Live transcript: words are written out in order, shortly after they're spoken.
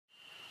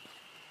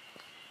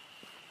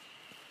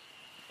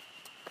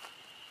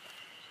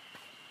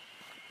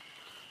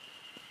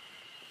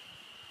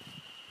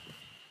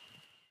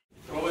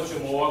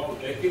ovakvu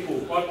tehniku,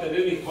 partner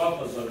ili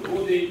hvata za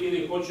grudi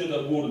ili hoće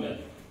da gurne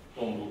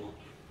tom rukom.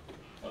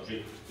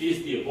 Znači,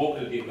 isti je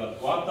pokret i kad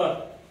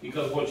hvata i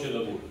kad hoće da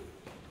gurne.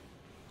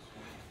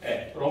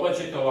 Probat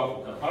ćete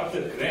ovako, kad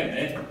partner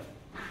krene,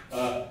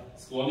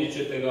 sklonit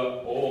ćete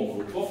ga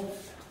ovom rukom,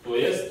 to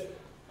jest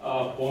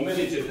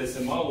pomerit ćete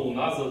se malo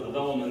unazad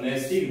da on ne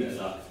stigne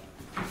da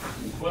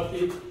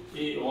uhvati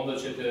i onda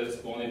ćete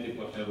skloniti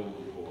partneru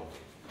ruku.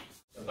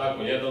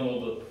 Tako, jedan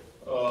od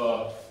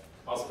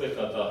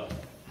aspekata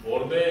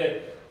borbe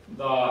je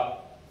da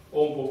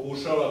on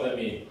pokušava da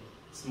mi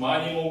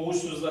smanji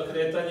mogućnost za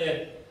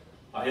kretanje,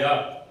 a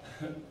ja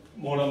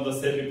moram da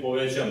sebi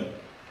povećam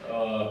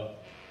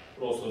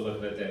prostor za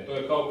kretanje. To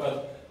je kao kad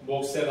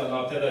boksera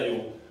nateraju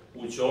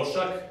u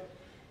ćošak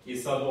i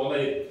sad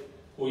onaj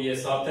koji je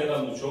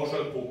sateran u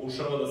ćošak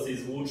pokušava da se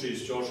izvuče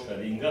iz ćoška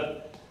ringa,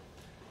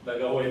 da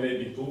ga ovaj ne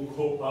bi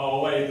tukao, a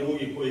ovaj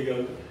drugi koji ga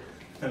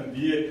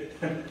bije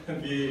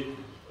bi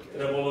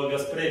trebalo ga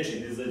spreči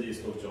da izađe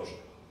iz tog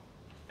ćoška.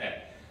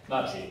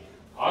 Znači,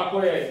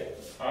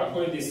 ako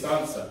je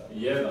distanca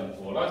jedan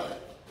korak,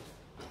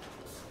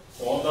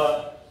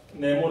 onda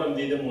ne moram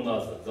da idem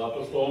unazad,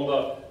 zato što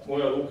onda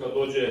moja ruka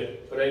dođe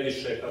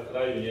previše ka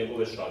kraju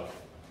njegove šake.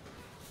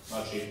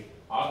 Znači,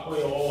 ako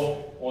je ovo,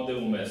 onda je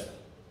u mestu.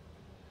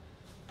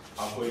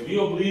 Ako je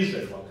bio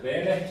bliže pa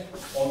krene,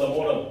 onda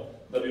moram,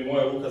 da bi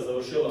moja ruka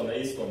završila na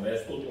istom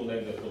mestu, tu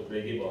negde kod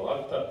pregiba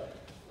lakta,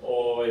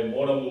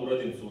 moram da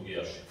uradim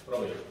cugijaši.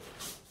 Probajte.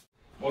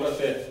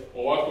 Morate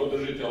ovako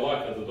držite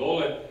lakat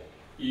dole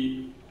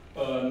i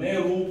ne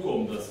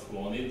rukom da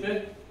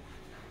sklonite,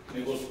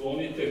 nego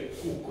sklonite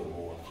kukom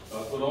ovako.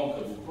 Tako da on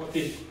kad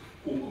uhvati,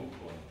 kukom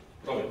sklonite.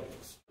 Probajte.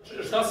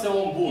 Šta se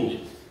on buni?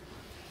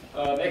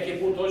 Neki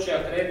put hoće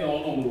da krene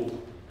onom rukom.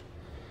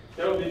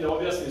 Hteo bih da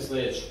objasnim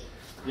sledeće.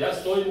 Ja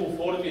stojim u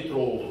formi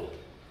trougla.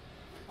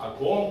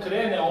 Ako on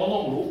krene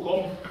onom rukom,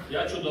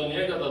 ja ću do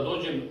njega da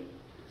dođem,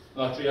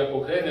 znači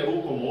ako krene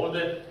rukom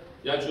ovde,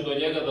 ja ću do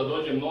njega da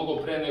dođem mnogo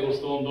pre nego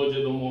što on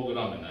dođe do mog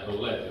ramena. Evo,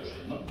 gledajte još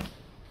jedno.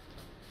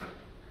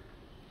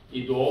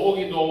 I do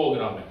ovog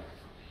ramena.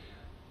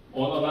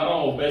 Onda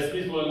naravno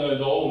besmisleno je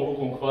da ovom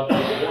rukom hvata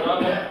ovo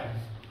rame.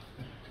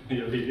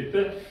 Jel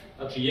vidite?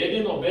 Znači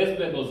jedino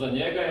bezbedno za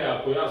njega je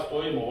ako ja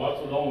stojim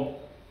ovako da on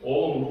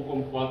ovom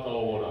rukom hvata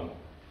ovo rame.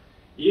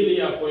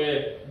 Ili ako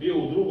je bio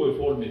u drugoj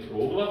formi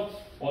trougla,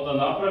 onda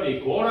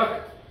napravi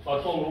korak,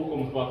 pa tom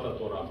rukom hvata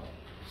to rame.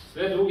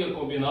 Sve druge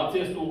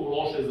kombinacije su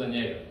loše za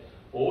njega.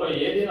 Ovo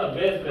je jedina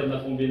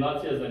bezbedna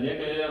kombinacija za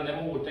njega, jer ja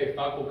ne mogu tek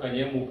tako ka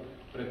njemu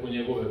preko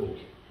njegove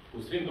ruke.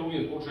 U svim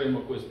drugim slučajima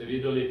koje ste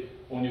videli,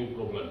 on je u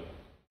problemu.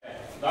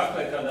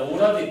 Dakle, kada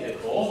uradite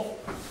to,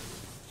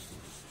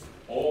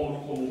 ovom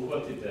rukom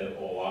uhvatite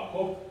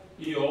ovako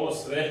i ovo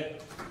sve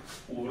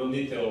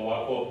uvrnite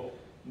ovako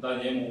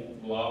da njemu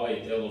glava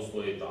i telo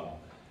stoji tamo.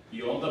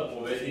 I onda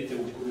povedite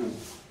u krug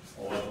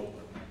ovako.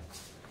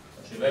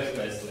 Znači,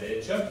 vešta je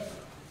sledeća.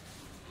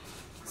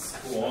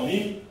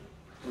 Sklonim,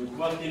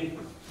 uhvatim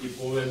i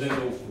povedem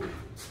ga u krug.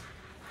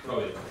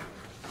 Provjerite.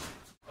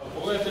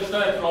 Pogledajte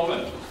šta je problem.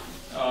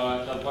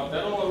 Kad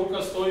partnerova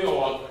ruka stoji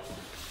ovako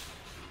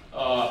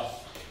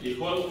i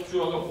hoću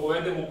da ga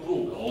povedem u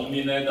krug, a on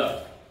mi ne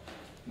da.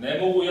 Ne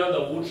mogu ja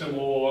da vučem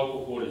ovo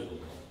ovako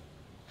horizontalno.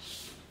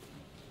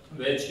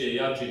 Već je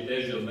jači i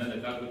teži od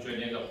mene, kako ću ja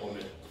njega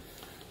pomeriti.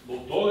 Zbog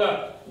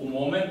toga, u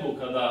momentu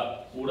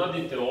kada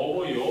uradite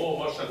ovo i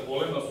ovo, vaša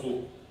kolena su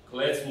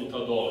klecnuta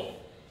dole.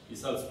 I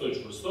sad stoji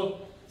čvrsto.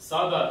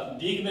 Sada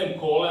dignem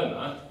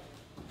kolena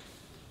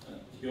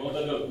i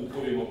onda ga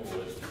kukovima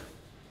povedem.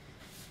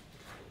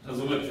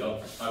 Razumete, jel?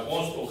 Ako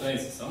on stoji, okreni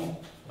se samo.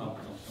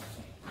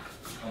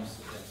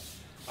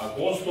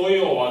 Ako on stoji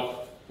ovako,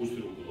 pusti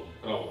ruku dole,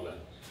 pravo gleda.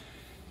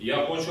 I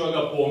ja hoću da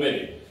ga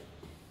pomerim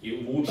i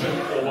vučem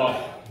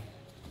ovako.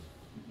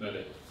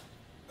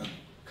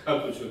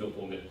 Kako ću ga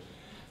pomeriti?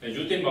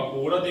 Međutim, ako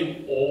uradim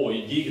ovo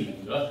i dignem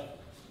ga,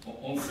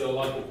 on se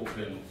ovako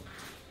pokrenu.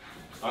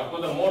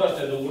 Tako da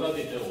morate da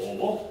uradite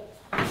ovo,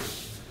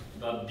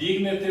 da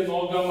dignete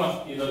nogama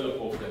i da ga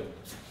pokrenete.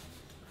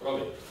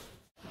 Probajte.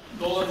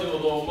 Dolazimo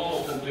do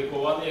malo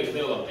komplikovanijeg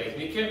dela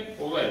tehnike.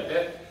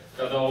 Pogledajte,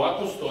 kada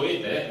ovako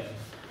stojite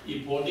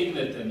i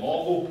podignete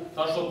nogu,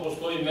 tačno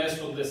postoji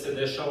mesto gde se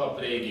dešava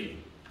pregib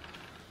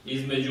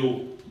između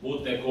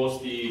butne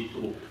kosti i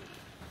trupa.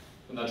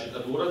 Znači,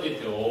 kad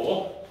uradite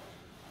ovo,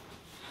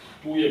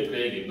 tu je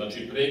pregib.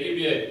 Znači, pregib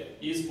je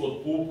ispod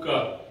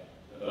pupka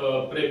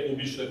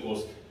prepubične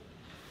kosti.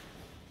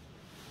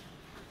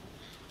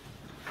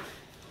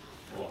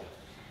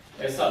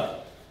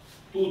 Sad,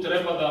 tu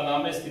treba da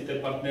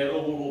namestite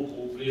partnerovu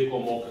ruku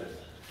prilikom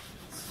okreta.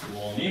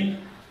 Sklonim,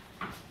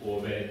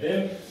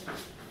 povedem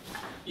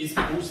i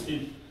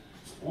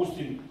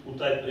spustim u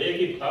taj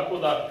pregib, tako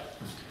da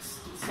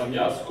sam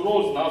ja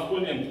skroz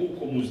naslonjen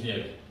kukom uz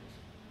njega.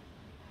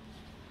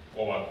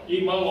 Ovako.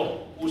 I malo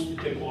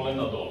pustite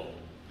kolena dole.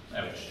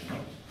 Evo još jedno.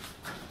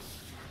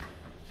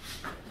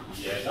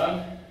 1,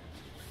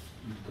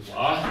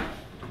 2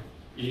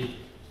 i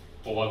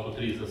ovako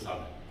 3 za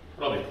sada.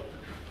 Probajte.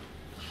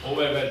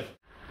 Ovo je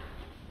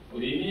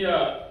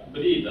linija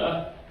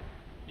zida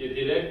je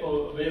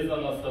direktno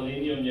vezana sa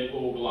linijom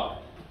njegovog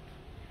lakta.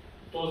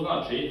 To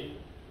znači,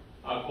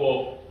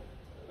 ako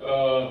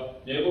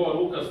njegova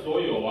ruka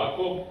stoji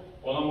ovako,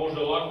 ona može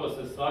lako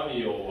se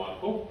savije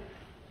ovako,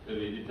 da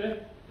vidite,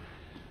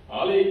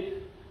 ali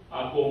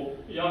ako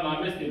ja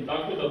namestim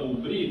tako da mu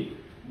brid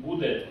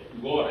bude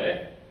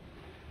gore,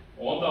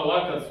 onda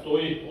lakat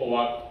stoji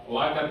ovako.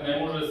 Lakat ne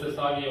može se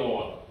savije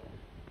ovako.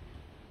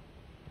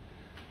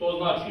 To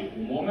znači,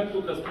 u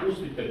momentu kad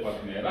spustite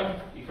partnera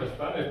i kad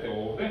stanete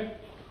ovde,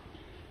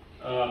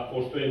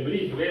 pošto je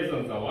brid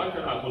vezan za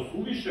lakat, ako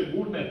suviše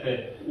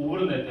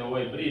uvrnete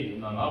ovaj brid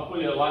na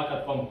napolje,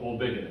 lakat vam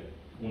pobegne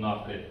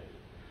unapred.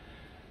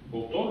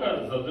 Zbog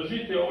toga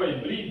zadržite ovaj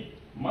brid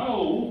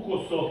malo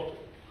ukoso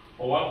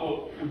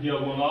ovako u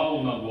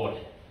dijagonalu na gore.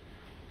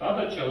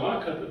 Tada će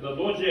lakat da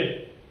dođe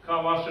ka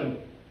vašem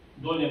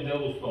donjem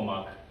delu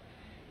stomaka.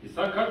 I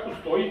sad kako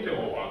stojite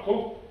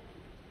ovako,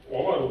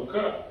 ova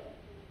ruka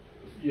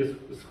je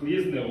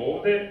sklizne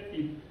ovde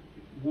i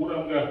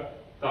guram ga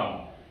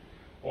tamo.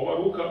 Ova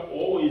ruka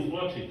ovo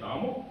izvlači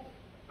tamo,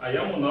 a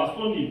ja mu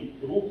naslonim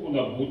ruku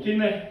na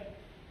butine,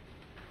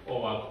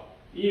 ovako.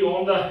 I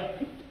onda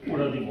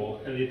uradim ovo,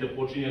 vidite,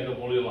 počinje ga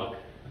boli lakat.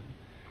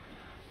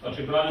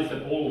 Znači, pravi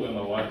se poluga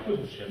na ovako,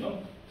 još jednom.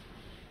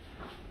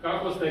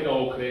 Kako ste ga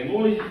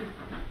okrenuli,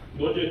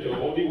 dođete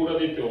ovdje i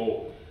uradite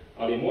ovo.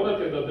 Ali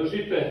morate da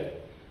držite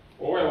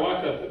ovaj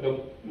lakat, da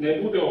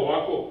ne bude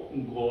ovako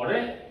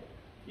gore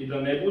i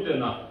da ne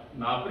bude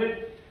napred,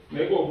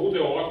 nego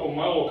bude ovako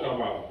malo ka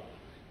vama.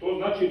 To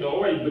znači da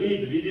ovaj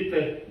brid,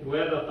 vidite,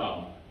 gleda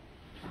tamo.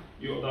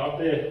 I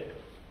odavde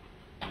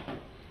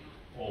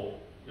ovo,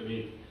 da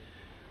vidite.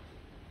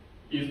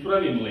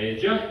 Ispravim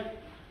leđa,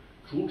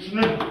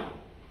 čučnem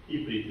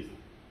i pritisnem.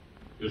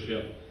 Još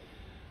jedno.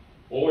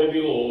 Ovo je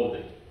bilo ovde.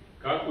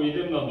 Kako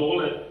idem na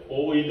dole,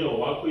 ovo ide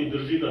ovako i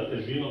drži ga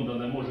težinom da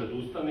ne može da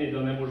ustane i da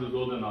ne može da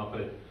ode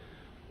napred.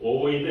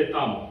 Ovo ide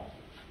tamo.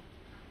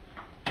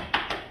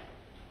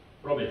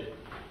 Probajte.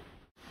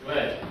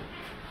 Gledajte,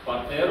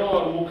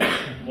 partnerova ruka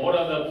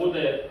mora da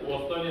bude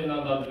ostavljena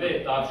na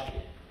dve tačke,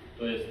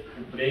 to jest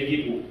u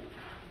pregibu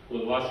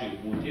kod vaših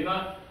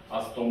butina,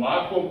 a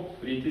stomakom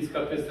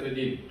pritiskate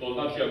sredinu. To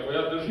znači, ako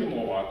ja držim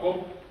ovako,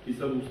 i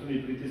sad ustani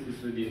i pritisni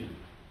sredinu.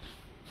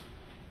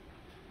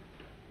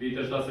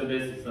 Vidite šta se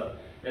desi sad.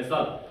 E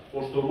sad,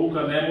 pošto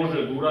ruka ne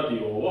može da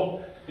uradi ovo,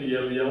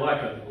 jer je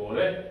lakat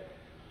gore,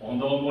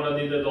 onda on mora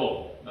da ide dole.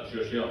 Znači,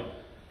 još jedno.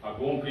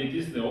 Ako on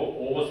pritisne,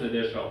 ovo se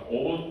dešava.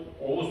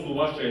 Ovo su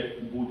vaše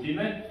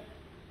butine,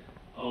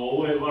 a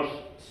ovo je vaš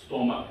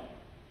stomak.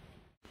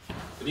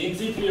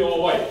 Princip je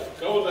ovaj.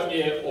 Kao da mi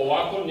je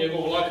ovako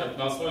njegov lakat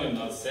naslonjen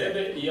na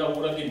sebe i ja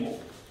uradim ovo.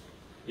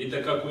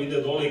 Vidite kako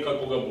ide dole i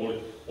kako ga boli.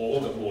 Ovo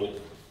ga boli.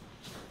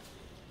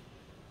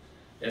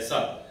 E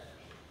sad,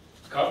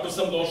 kako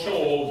sam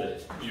došao ovde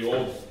i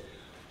ovde?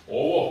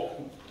 Ovo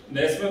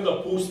ne smem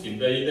da pustim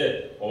da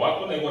ide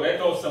ovako, nego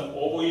rekao sam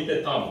ovo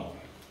ide tamo.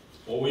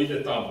 Ovo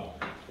ide tamo.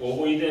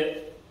 Ovo ide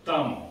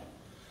tamo.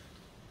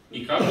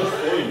 I kako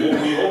stoji,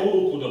 mogu i ovu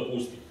ruku da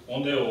pustim.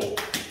 Onda je ovo.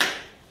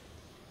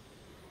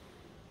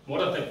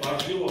 Morate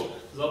pažljivo,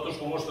 zato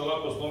što možete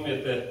lako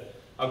slomijete,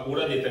 ako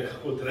uradite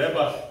kako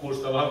treba,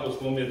 možete lako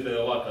slomijete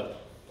lakat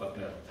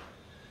partnera.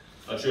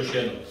 Znači još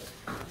jednom.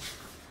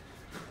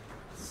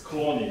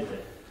 Sklonite,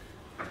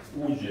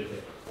 uđete,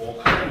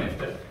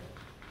 okrenete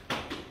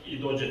i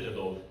dođete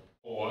do ovde.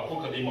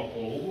 Ovako, kad ima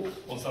polugu,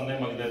 on sad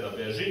nema gde da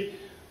beži,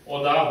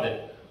 odavde,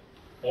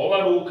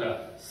 ova ruka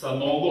sa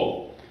nogom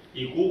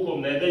i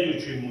kukom ne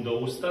dajući mu da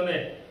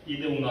ustane,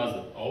 ide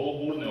unazad, a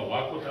ovo gurne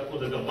ovako, tako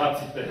da ga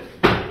bacite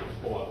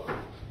ovako.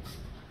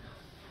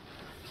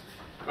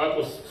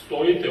 Kako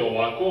stojite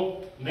ovako,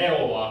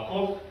 ne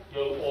ovako,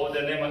 jer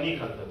ovde nema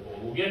nikakve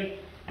poluge.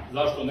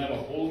 Zašto nema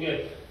poluge?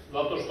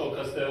 Zato što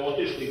kad ste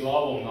otišli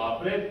glavom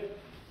napred,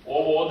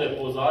 ovo ode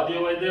pozadi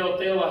ovaj deo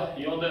tela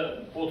i onda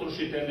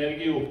potrošite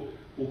energiju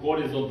u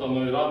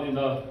horizontalnoj ravni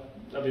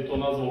da bi to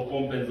nazvao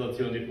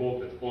kompenzacioni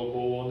pokret. Koliko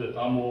ovo ode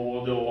tamo,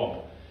 ovo ode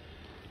ovamo.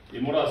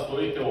 I mora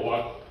stojite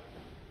ovako.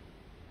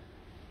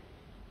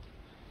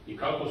 I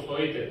kako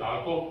stojite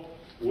tako,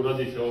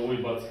 uradite ovo i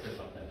bacite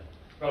sa mene.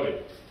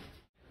 Pravite.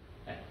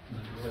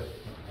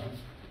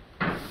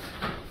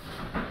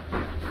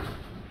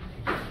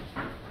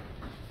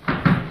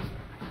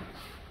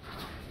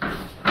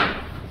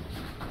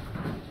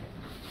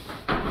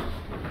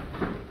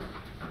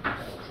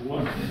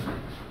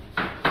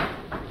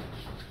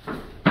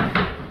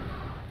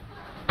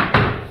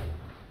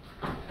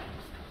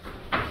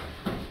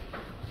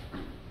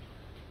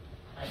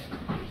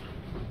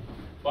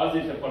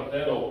 Pazite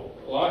partnerov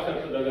lakat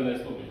da ga ne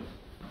slomite.